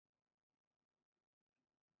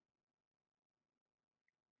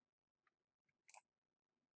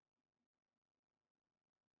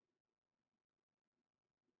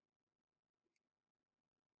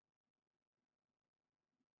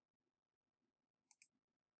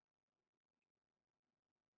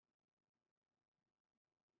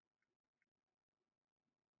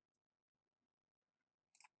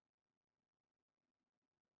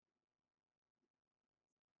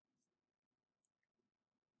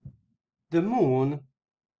The moon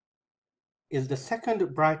is the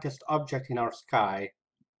second brightest object in our sky,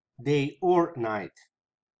 day or night.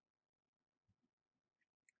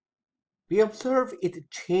 We observe it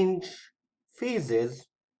change phases,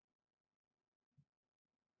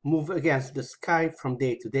 move against the sky from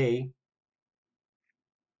day to day,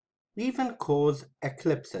 even cause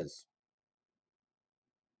eclipses.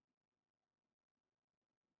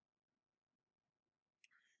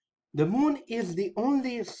 The moon is the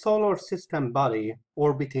only solar system body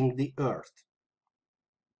orbiting the Earth.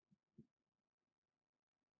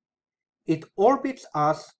 It orbits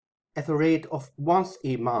us at a rate of once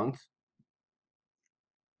a month,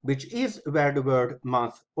 which is where the word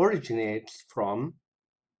month originates from.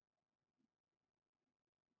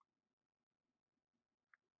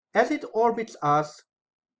 As it orbits us,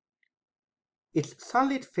 its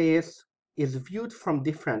sunlit face is viewed from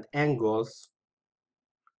different angles,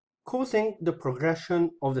 causing the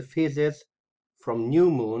progression of the phases from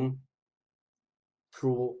new moon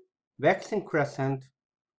through waxing crescent,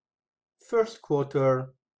 first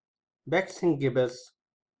quarter, waxing gibbous,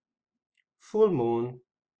 full moon,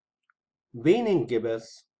 waning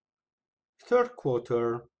gibbous, third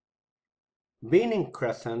quarter, waning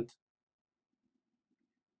crescent,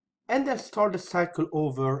 and then start the cycle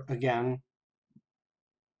over again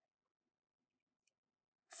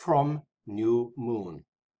from new moon.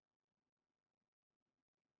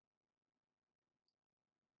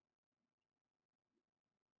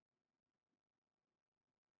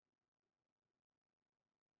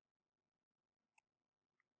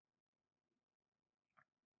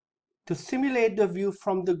 To simulate the view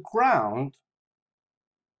from the ground,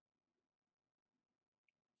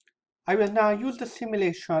 I will now use the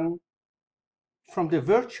simulation from the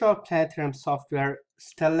virtual planetarium software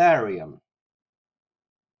Stellarium.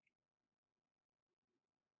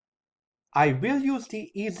 I will use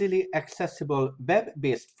the easily accessible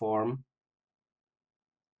web-based form,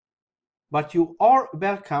 but you are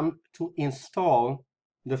welcome to install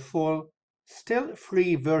the full, still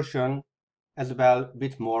free version as well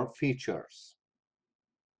with more features.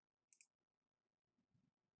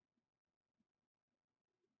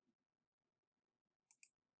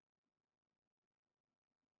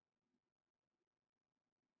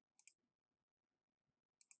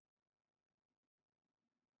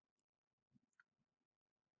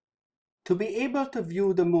 To be able to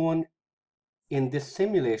view the moon in this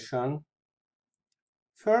simulation,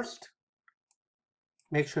 first,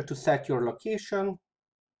 make sure to set your location.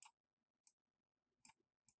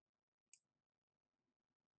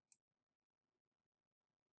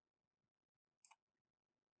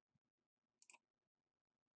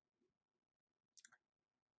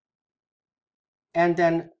 And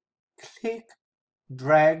then click,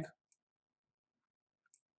 drag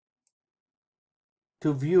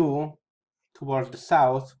to view towards the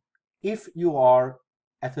south if you are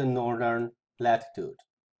at a northern latitude.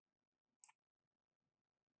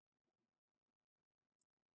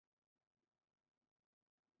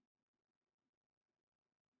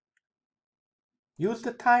 Use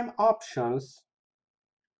the time options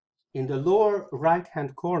in the lower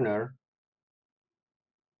right-hand corner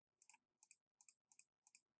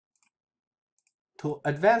to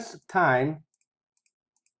advance time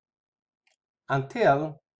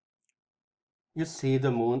until you see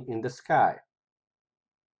the moon in the sky.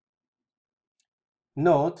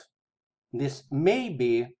 Note, this may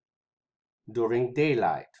be during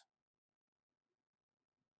daylight.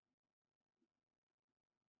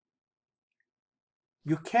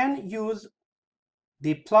 You can use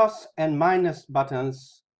the plus and minus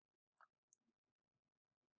buttons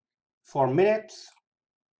for minutes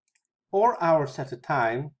or hours at a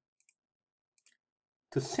time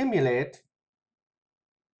to simulate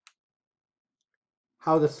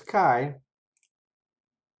how the sky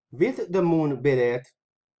with the moon with it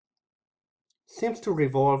seems to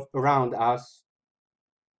revolve around us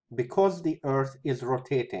because the Earth is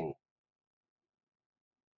rotating.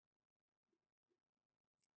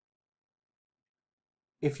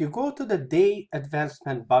 If you go to the day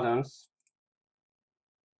advancement buttons,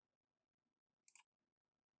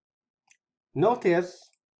 notice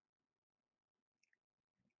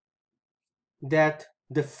that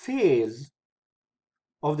the phase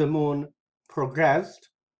of the moon progressed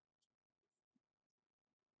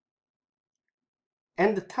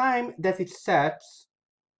and the time that it sets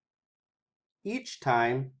each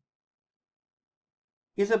time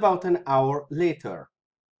is about an hour later.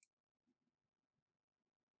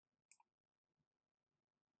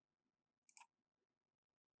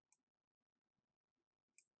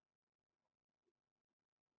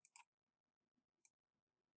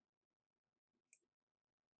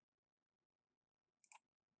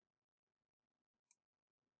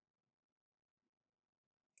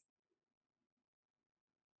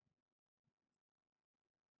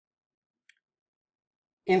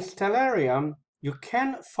 In Stellarium, you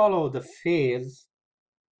can follow the phase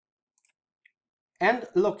and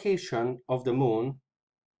location of the moon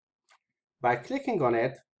by clicking on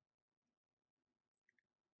it,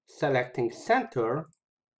 selecting center,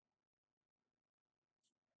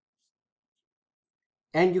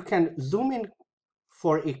 and you can zoom in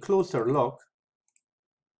for a closer look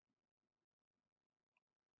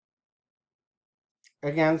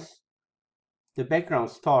against the background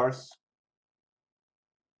stars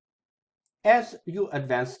as you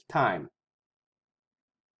advance time.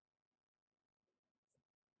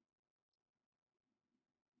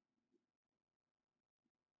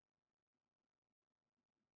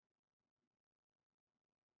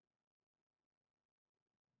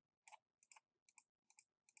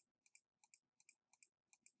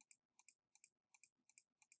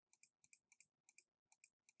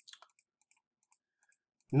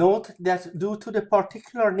 Note that due to the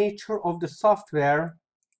particular nature of the software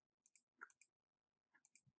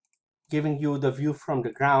giving you the view from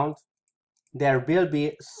the ground, there will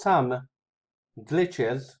be some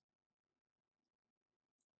glitches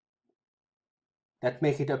that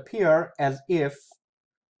make it appear as if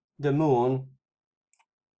the moon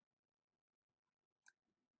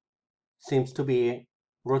seems to be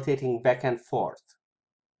rotating back and forth.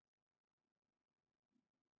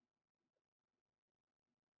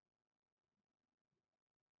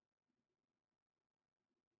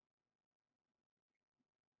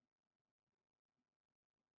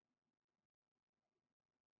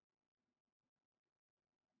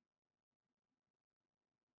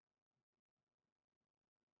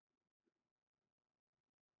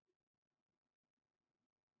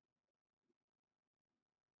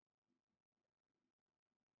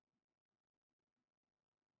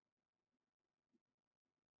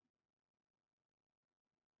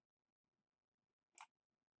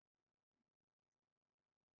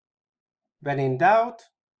 When in doubt,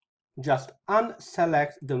 just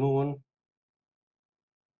unselect the moon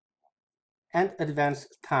and advance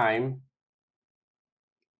time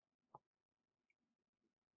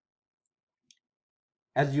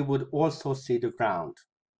as you would also see the ground.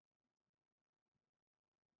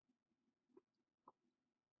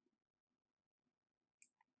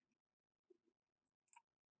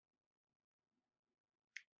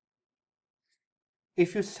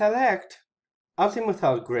 If you select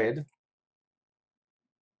Azimuthal grid,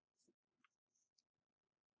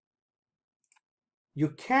 you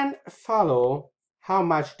can follow how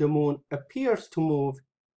much the moon appears to move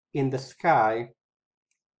in the sky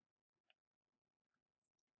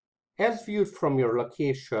as viewed from your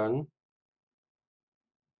location,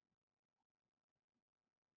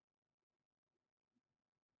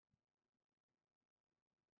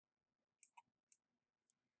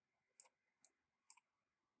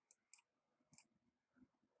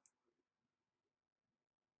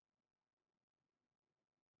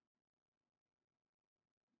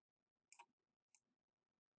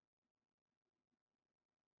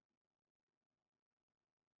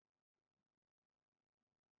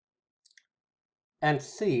 and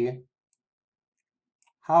see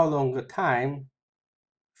how long a time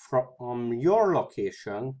from your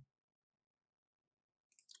location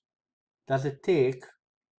does it take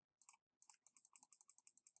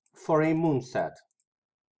for a moonset.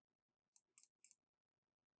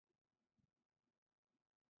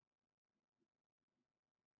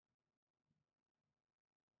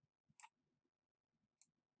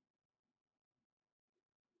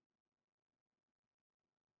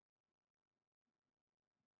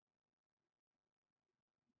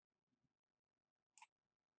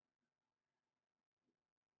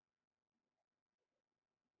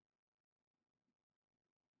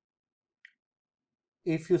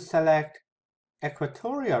 If you select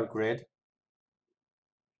Equatorial grid,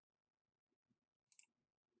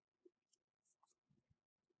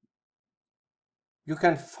 you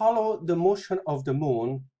can follow the motion of the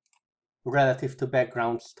moon relative to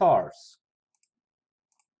background stars.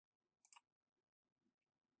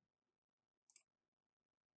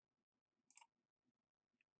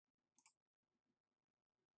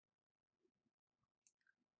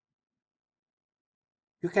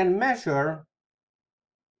 You can measure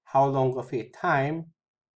how long of a time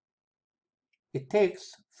it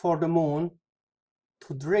takes for the moon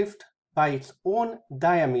to drift by its own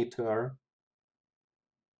diameter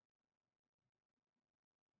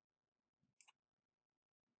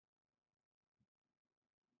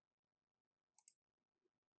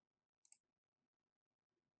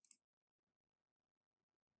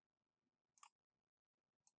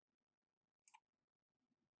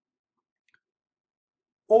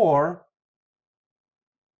or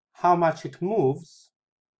how much it moves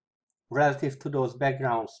relative to those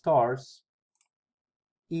background stars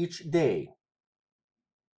each day.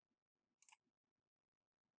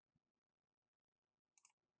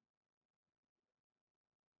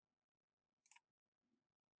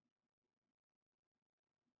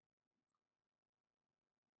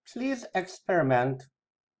 Please experiment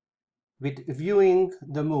with viewing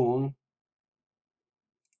the moon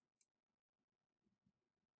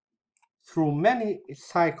through many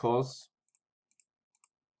cycles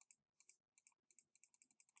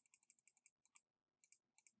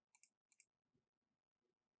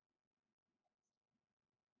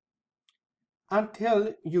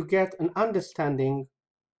until you get an understanding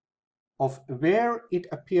of where it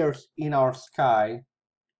appears in our sky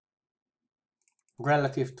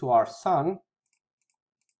relative to our sun,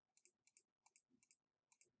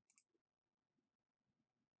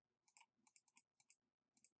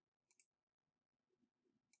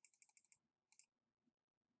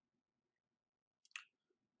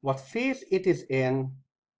 what phase it is in,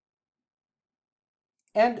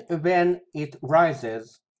 and when it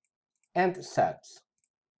rises and sets.